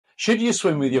Should you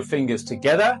swim with your fingers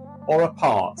together or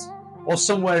apart, or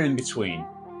somewhere in between?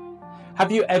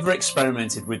 Have you ever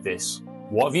experimented with this?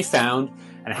 What have you found,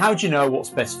 and how do you know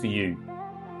what's best for you?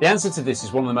 The answer to this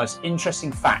is one of the most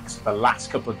interesting facts of the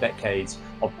last couple of decades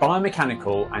of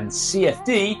biomechanical and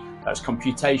CFD, that's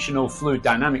computational fluid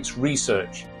dynamics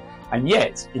research. And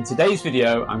yet, in today's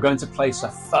video, I'm going to place a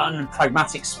fun and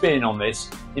pragmatic spin on this,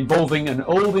 involving an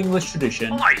old English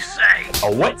tradition,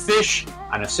 a wet fish,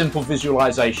 and a simple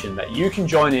visualization that you can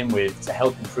join in with to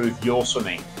help improve your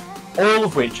swimming. All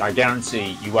of which I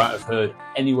guarantee you won't have heard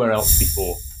anywhere else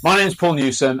before. My name is Paul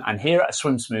Newsome, and here at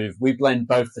Swim Smooth, we blend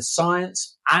both the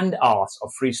science and art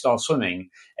of freestyle swimming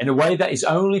in a way that is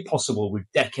only possible with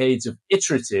decades of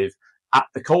iterative, at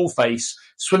the coalface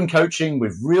swim coaching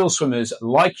with real swimmers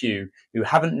like you who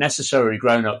haven't necessarily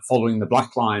grown up following the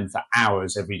black line for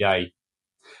hours every day.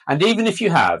 And even if you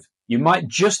have, you might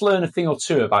just learn a thing or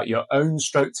two about your own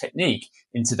stroke technique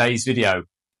in today's video.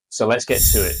 So let's get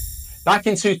to it. Back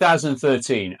in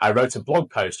 2013, I wrote a blog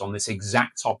post on this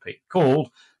exact topic called,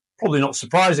 probably not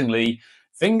surprisingly,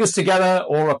 Fingers Together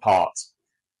or Apart,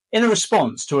 in a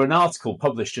response to an article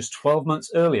published just 12 months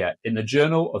earlier in the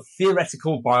Journal of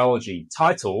Theoretical Biology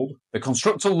titled The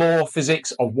Constructal Law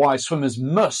Physics of Why Swimmers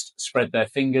Must Spread Their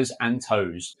Fingers and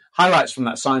Toes. Highlights from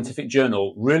that scientific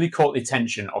journal really caught the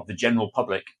attention of the general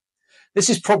public. This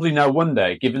is probably no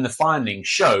wonder, given the findings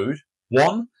showed,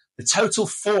 1. The total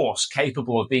force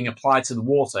capable of being applied to the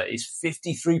water is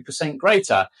 53%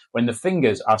 greater when the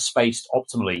fingers are spaced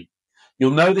optimally.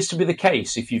 You'll know this to be the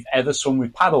case if you've ever swum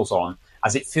with paddles on,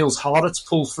 as it feels harder to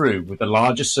pull through with the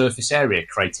larger surface area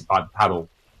created by the paddle.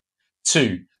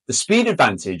 2. The speed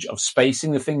advantage of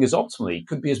spacing the fingers optimally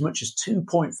could be as much as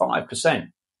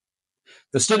 2.5%.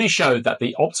 The study showed that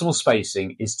the optimal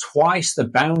spacing is twice the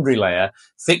boundary layer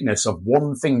thickness of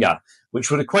one finger, which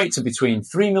would equate to between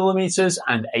 3 millimeters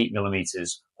and 8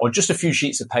 millimeters, or just a few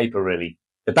sheets of paper really.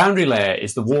 The boundary layer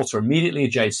is the water immediately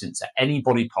adjacent to any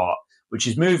body part, which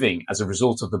is moving as a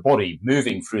result of the body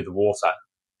moving through the water.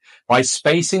 By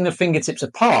spacing the fingertips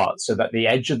apart so that the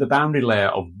edge of the boundary layer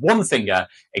of one finger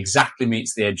exactly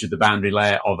meets the edge of the boundary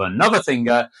layer of another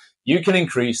finger, you can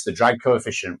increase the drag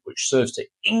coefficient, which serves to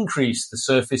increase the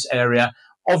surface area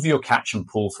of your catch and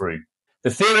pull through. The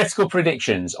theoretical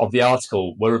predictions of the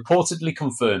article were reportedly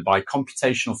confirmed by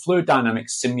computational fluid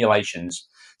dynamics simulations,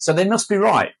 so they must be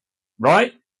right?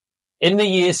 In the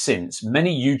years since,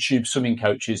 many YouTube swimming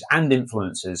coaches and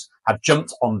influencers have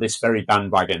jumped on this very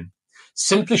bandwagon,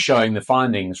 simply showing the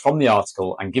findings from the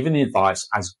article and giving the advice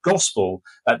as gospel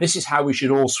that this is how we should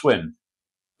all swim.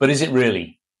 But is it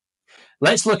really?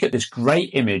 Let's look at this great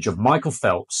image of Michael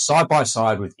Phelps side by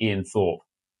side with Ian Thorpe.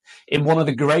 In one of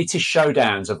the greatest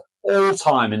showdowns of all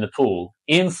time in the pool,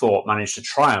 Ian Thorpe managed to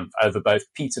triumph over both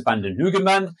Peter van den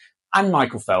Hoogenband and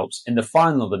Michael Phelps in the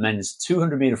final of the men's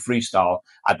 200-meter freestyle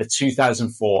at the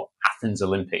 2004 Athens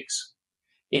Olympics.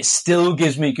 It still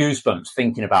gives me goosebumps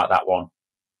thinking about that one.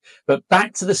 But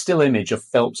back to the still image of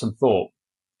Phelps and Thorpe.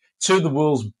 Two of the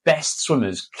world's best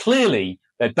swimmers. Clearly,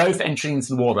 they're both entering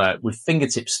into the water with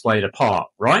fingertips splayed apart,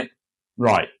 right?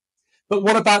 Right. But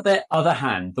what about their other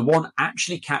hand, the one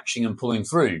actually catching and pulling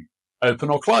through? Open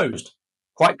or closed?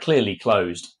 Quite clearly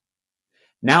closed.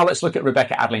 Now let's look at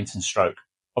Rebecca Adlington's stroke.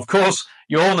 Of course,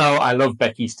 you all know I love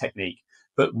Becky's technique,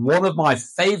 but one of my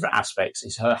favourite aspects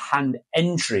is her hand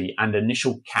entry and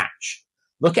initial catch.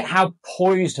 Look at how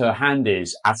poised her hand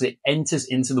is as it enters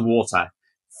into the water,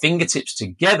 fingertips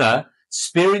together,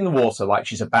 spearing the water like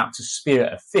she's about to spear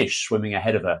a fish swimming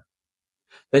ahead of her.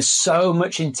 There's so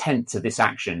much intent to this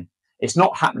action. It's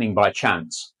not happening by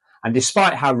chance. And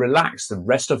despite how relaxed the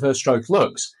rest of her stroke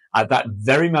looks, at that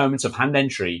very moment of hand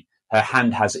entry, her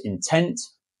hand has intent,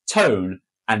 tone,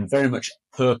 and very much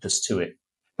purpose to it.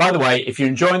 By the way, if you're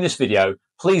enjoying this video,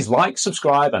 please like,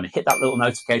 subscribe, and hit that little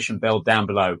notification bell down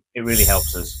below. It really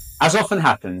helps us. As often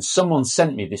happens, someone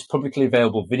sent me this publicly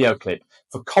available video clip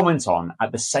for comment on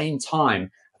at the same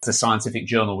time as the scientific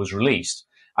journal was released,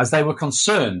 as they were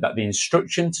concerned that the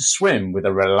instruction to swim with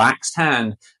a relaxed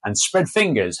hand and spread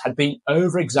fingers had been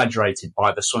over-exaggerated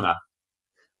by the swimmer.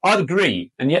 I'd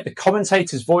agree, and yet the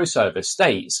commentator's voiceover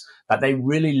states that they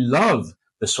really love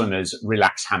the swimmer's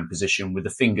relaxed hand position with the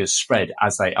fingers spread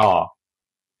as they are.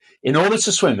 In order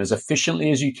to swim as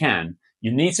efficiently as you can,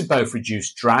 you need to both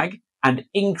reduce drag and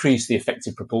increase the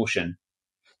effective propulsion.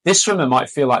 This swimmer might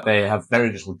feel like they have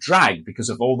very little drag because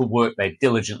of all the work they've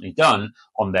diligently done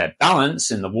on their balance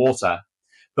in the water.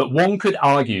 But one could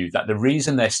argue that the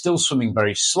reason they're still swimming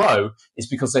very slow is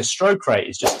because their stroke rate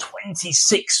is just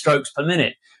 26 strokes per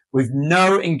minute, with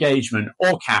no engagement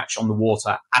or catch on the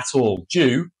water at all,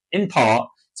 due, in part,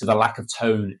 to the lack of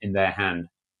tone in their hand.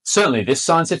 Certainly, this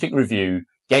scientific review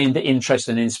gained the interest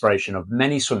and inspiration of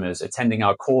many swimmers attending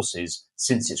our courses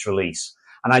since its release.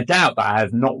 And I doubt that I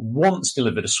have not once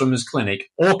delivered a swimmer's clinic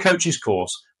or coach's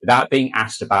course without being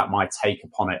asked about my take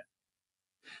upon it.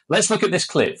 Let's look at this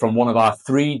clip from one of our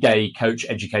 3-day coach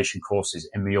education courses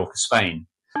in Mallorca, Spain.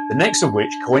 The next of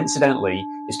which, coincidentally,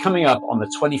 is coming up on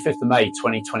the 25th of May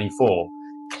 2024.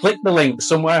 Click the link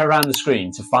somewhere around the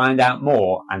screen to find out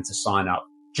more and to sign up.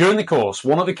 During the course,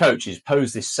 one of the coaches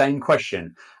posed this same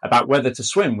question about whether to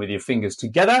swim with your fingers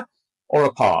together or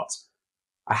apart.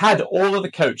 I had all of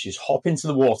the coaches hop into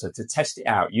the water to test it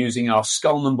out using our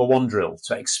skull number 1 drill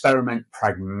to experiment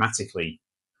pragmatically.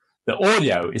 The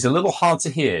audio is a little hard to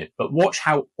hear, but watch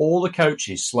how all the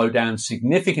coaches slow down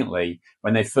significantly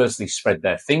when they firstly spread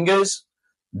their fingers,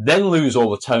 then lose all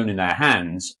the tone in their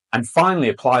hands, and finally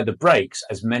apply the brakes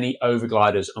as many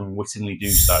overgliders unwittingly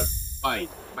do so. Right.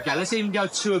 Okay, let's even go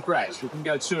 2 abreast. We can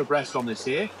go 2 abreast on this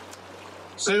here.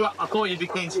 Sue, I thought you'd be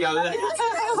keen to go there.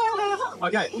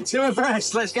 Okay, 2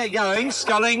 abreast. Let's get going.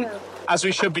 Sculling, as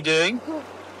we should be doing.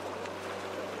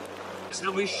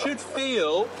 So we should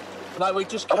feel like we're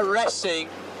just caressing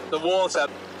the water.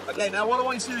 Okay, now what I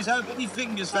want you to do is open your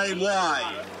fingers very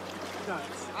wide.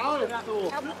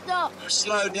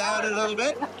 Slow down a little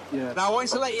bit. Yeah. Now I want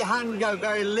you to let your hand go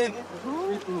very limp.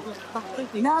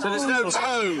 So there's no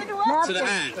tone to the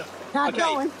hand.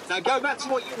 Okay, now go back to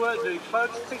what you were doing.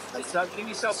 Focus, give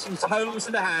yourself some tone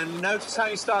to the hand. Notice how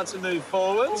you start to move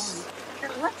forwards.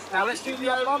 Now let's do the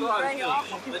elbow.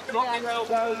 Let's drop your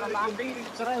elbows on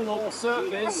the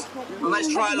surface. And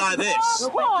let's try it like this.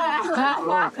 All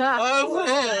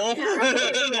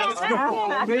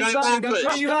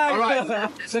right.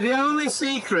 So the only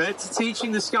secret to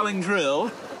teaching the sculling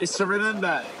drill is to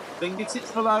remember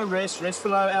fingertips below wrist, wrist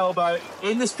below elbow,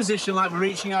 in this position like we're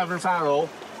reaching over a barrel.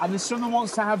 And the swimmer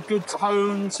wants to have good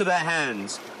tone to their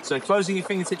hands. So closing your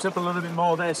fingertips up a little bit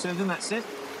more there, Susan. That's it.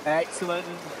 Excellent.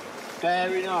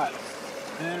 Very nice.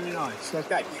 Very nice.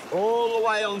 Okay. All the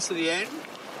way onto the end.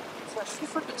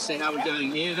 Let's see how we're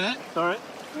doing here there. All right.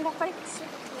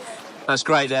 That's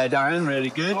great there, Darren. Really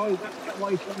good.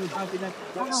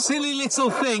 Silly little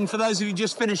thing for those of you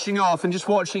just finishing off and just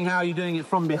watching how you're doing it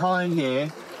from behind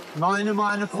here.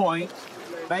 Minor point.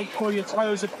 Make sure your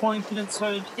toes are pointed and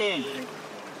turned in.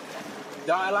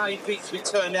 Don't allow your feet to be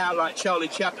turned out like Charlie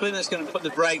Chaplin. That's going to put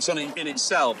the brakes on it in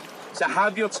itself. So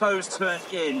have your toes turned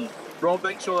in. Rob,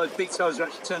 make sure those big toes are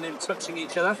actually turned in, touching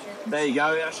each other. There you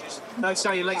go. Notice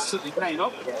how your legs slightly came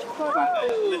up.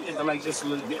 Lift the legs just a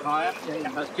little bit higher.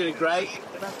 That's good, great.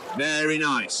 Very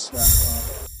nice.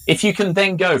 If you can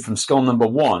then go from skull number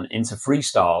 1 into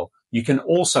freestyle, you can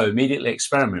also immediately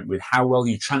experiment with how well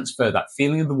you transfer that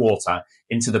feeling of the water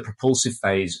into the propulsive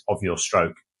phase of your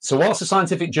stroke. So whilst a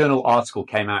scientific journal article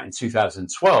came out in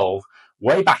 2012,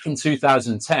 way back in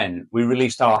 2010, we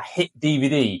released our hit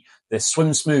DVD, the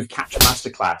Swim Smooth Catch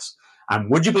Masterclass. And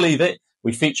would you believe it?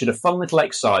 We featured a fun little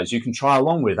exercise you can try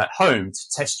along with at home to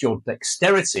test your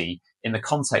dexterity in the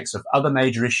context of other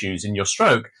major issues in your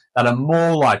stroke that are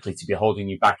more likely to be holding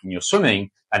you back in your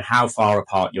swimming than how far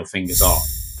apart your fingers are.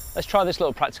 Let's try this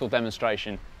little practical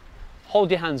demonstration. Hold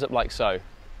your hands up like so,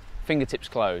 fingertips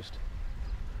closed.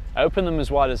 Open them as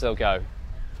wide as they'll go.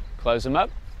 Close them up,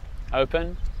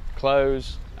 open,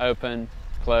 close, open,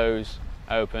 close,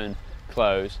 open,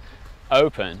 close,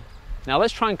 open. Now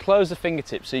let's try and close the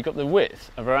fingertips so you've got the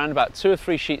width of around about 2 or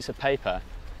 3 sheets of paper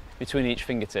between each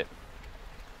fingertip.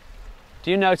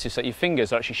 Do you notice that your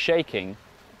fingers are actually shaking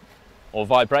or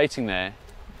vibrating there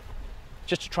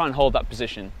just to try and hold that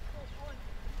position?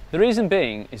 The reason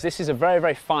being is this is a very,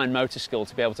 very fine motor skill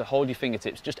to be able to hold your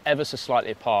fingertips just ever so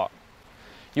slightly apart.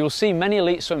 You will see many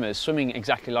elite swimmers swimming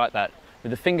exactly like that, with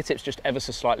the fingertips just ever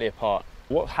so slightly apart.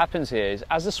 What happens here is,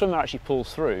 as the swimmer actually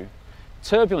pulls through,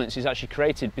 turbulence is actually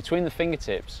created between the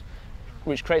fingertips,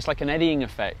 which creates like an eddying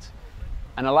effect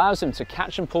and allows them to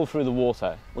catch and pull through the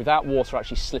water without water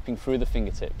actually slipping through the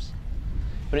fingertips.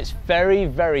 But it's very,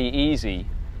 very easy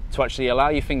to actually allow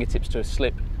your fingertips to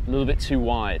slip a little bit too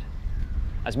wide,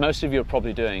 as most of you are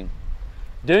probably doing.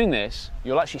 Doing this,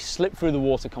 you'll actually slip through the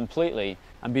water completely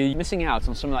and be missing out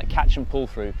on some of that catch and pull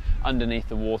through underneath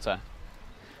the water.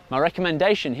 My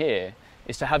recommendation here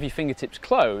is to have your fingertips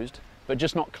closed, but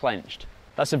just not clenched.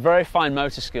 That's a very fine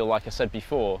motor skill, like I said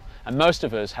before, and most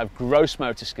of us have gross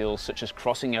motor skills such as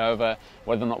crossing over,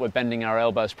 whether or not we're bending our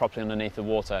elbows properly underneath the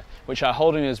water, which are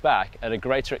holding us back at a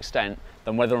greater extent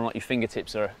than whether or not your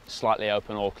fingertips are slightly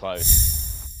open or closed.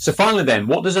 So finally then,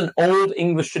 what does an old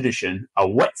English tradition, a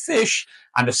wet fish,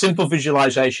 and a simple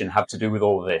visualization have to do with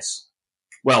all of this?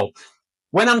 Well,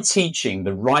 When I'm teaching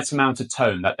the right amount of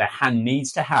tone that their hand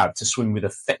needs to have to swim with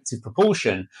effective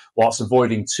propulsion whilst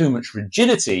avoiding too much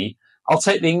rigidity, I'll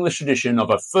take the English tradition of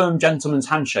a firm gentleman's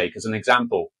handshake as an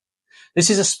example. This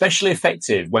is especially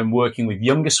effective when working with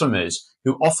younger swimmers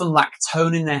who often lack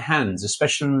tone in their hands,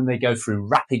 especially when they go through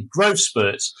rapid growth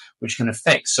spurts, which can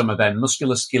affect some of their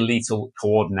musculoskeletal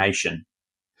coordination.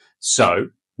 So,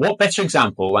 what better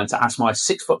example than to ask my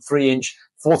 6'3"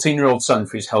 14-year-old son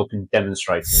for his help in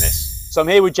demonstrating this? So I'm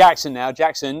here with Jackson now.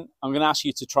 Jackson, I'm going to ask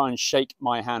you to try and shake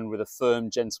my hand with a firm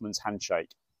gentleman's handshake.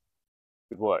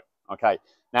 Good work. Okay.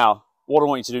 Now, what I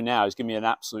want you to do now is give me an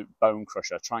absolute bone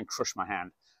crusher. Try and crush my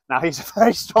hand. Now, he's a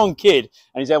very strong kid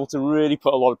and he's able to really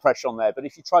put a lot of pressure on there. But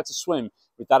if you try to swim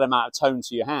with that amount of tone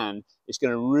to your hand, it's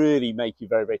going to really make you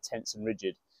very, very tense and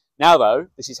rigid. Now, though,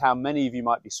 this is how many of you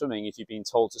might be swimming if you've been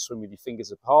told to swim with your fingers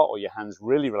apart or your hands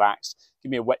really relaxed.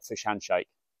 Give me a wet fish handshake.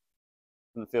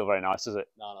 Doesn't feel very nice, does it?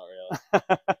 No, not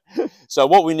really. So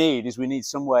what we need is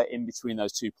somewhere in between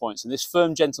those 2 points. And this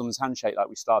firm gentleman's handshake like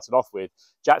we started off with,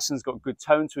 Jackson's got good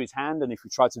tone to his hand. And if we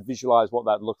try to visualize what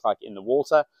that looked like in the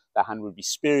water, that hand would be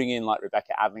spearing in like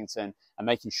Rebecca Adlington and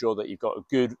making sure that you've got a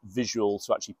good visual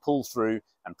to actually pull through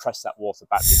and press that water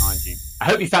back behind you. I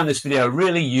hope you found this video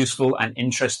really useful and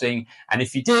interesting. And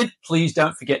if you did, please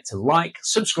don't forget to like,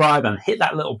 subscribe, and hit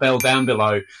that little bell down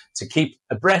below to keep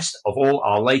abreast of all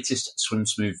our latest Swim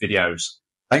Smooth videos.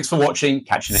 Thanks for watching.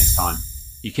 Catch you next time.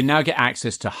 You can now get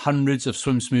access to hundreds of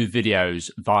Swim Smooth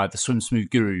videos via the Swim Smooth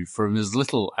Guru for as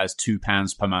little as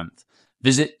 £2 per month.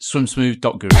 Visit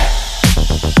swimsmooth.guru.